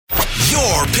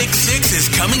Your Pick 6 is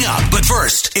coming up. But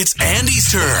first, it's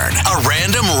Andy's turn. A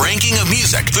random ranking of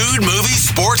music, food, movies,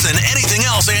 sports, and anything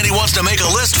else Andy wants to make a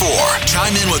list for.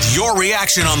 Chime in with your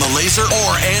reaction on the Laser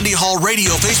or Andy Hall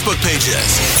Radio Facebook pages.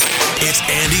 It's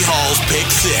Andy Hall's Pick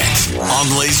 6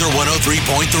 on Laser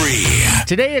 103.3.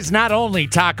 Today is not only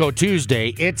Taco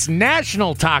Tuesday, it's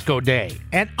National Taco Day.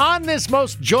 And on this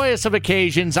most joyous of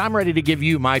occasions, I'm ready to give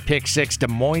you my Pick 6 Des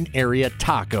Moines area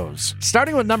tacos.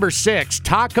 Starting with number 6,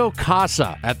 Taco Casa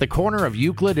at the corner of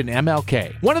Euclid and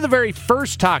MLK. One of the very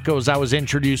first tacos I was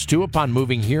introduced to upon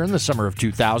moving here in the summer of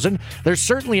 2000. There's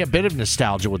certainly a bit of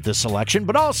nostalgia with this selection,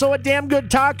 but also a damn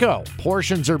good taco.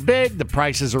 Portions are big, the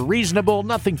prices are reasonable,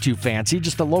 nothing too fancy,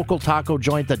 just a local taco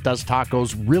joint that does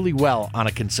tacos really well on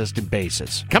a consistent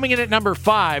basis. Coming in at number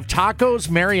 5, Tacos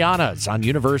Marianas on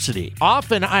University.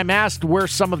 Often I'm asked where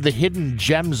some of the hidden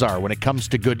gems are when it comes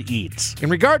to good eats. In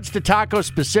regards to tacos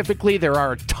specifically, there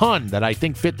are a ton that I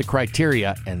think fit the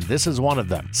criteria, and this is one of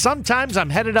them. Sometimes I'm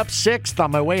headed up 6th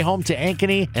on my way home to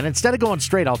Ankeny, and instead of going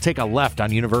straight, I'll take a left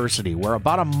on University, where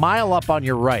about a mile up on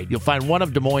your right, you'll find one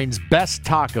of Des Moines' best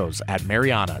tacos at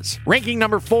Marianas. Ranking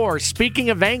number 4, speaking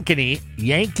of Ankeny,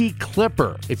 Yankee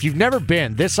Clipper. If you've never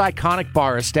been, this iconic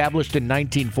bar, established in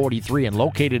 1943 and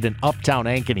located in Uptown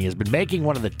Ankeny, has been making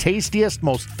one of the tastiest,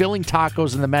 most filling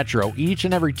tacos in the metro each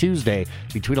and every Tuesday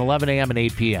between 11 a.m. and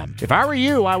 8 p.m. If I were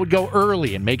you, I would go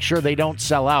early and make sure they don't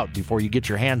sell out before you get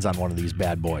your hands on one of these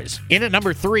bad boys. In at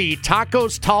number 3,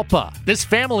 Tacos Talpa. This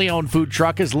family-owned food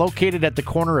truck is located at the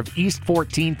corner of East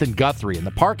 14th and Guthrie in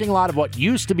the parking lot of what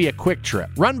used to be a Quick Trip,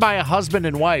 run by a husband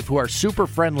and wife who are super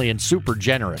friendly and super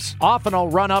generous. Often I'll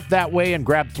run up that way and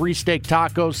grab 3 steak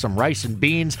tacos, some rice and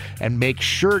beans, and make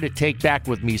sure to take back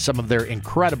with me some of their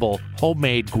incredible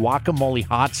homemade guacamole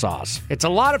hot sauce. It's a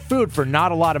lot of food for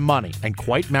not a lot of money and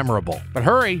quite memorable. But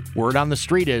hurry, word on the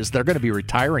street is they're going to be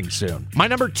retiring soon. My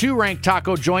number 2 ranked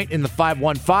taco joint in the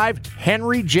 515,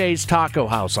 Henry J's Taco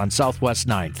House on Southwest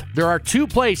 9th. There are 2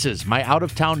 places my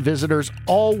out-of-town visitors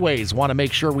always want to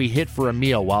make sure we hit for a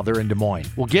meal while they're in Des Moines.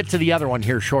 We'll get to the other one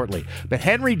here shortly, but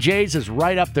Henry J's is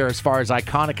right up there as far as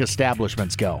iconic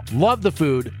establishments go. Love the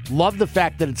food, love the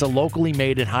fact that it's a locally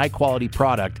made and high-quality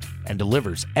product, and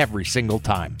delivers every single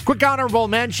time. Quick honorable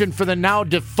mention for the now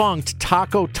defunct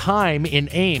Taco Time in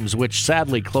Ames, which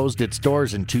sadly closed its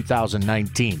doors in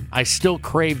 2019. I still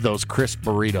crave those crisp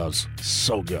burritos.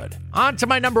 So good. On to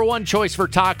my number 1 choice for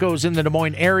tacos in the Des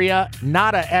Moines area.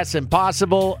 Not a S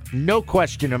impossible. No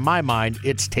question in my mind,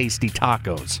 it's Tasty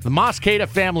Tacos. The Mosqueda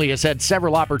family has had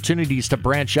several opportunities to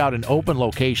branch out and open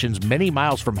locations many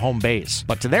miles from home base,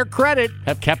 but to their credit,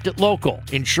 have kept it local,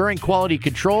 ensuring quality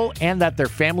control and that their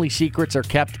family secrets are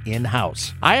kept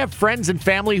in-house. I have friends and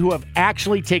family who have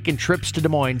actually taken trips to Des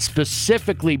Moines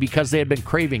specifically because they had been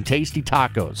craving tasty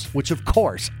tacos, which of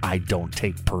course I don't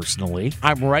take personally.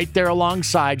 I'm right there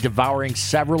alongside, devouring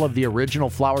several of the original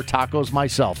flour tacos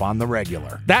myself on the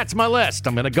regular. That's my list.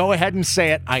 I'm going to go ahead and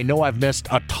say it. I know I've missed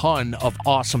a ton of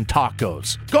awesome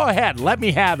tacos. Go ahead, let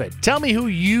me have it. Tell me who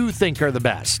you think are the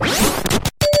best.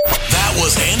 That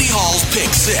was Andy Hall's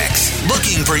Pick 6.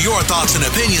 Looking for your thoughts and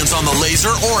opinions on the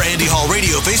Laser or Andy Hall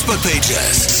Radio Facebook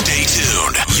pages. Stay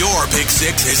tuned. Your Pick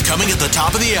 6 is coming at the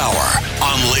top of the hour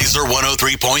on Laser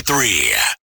 103.3.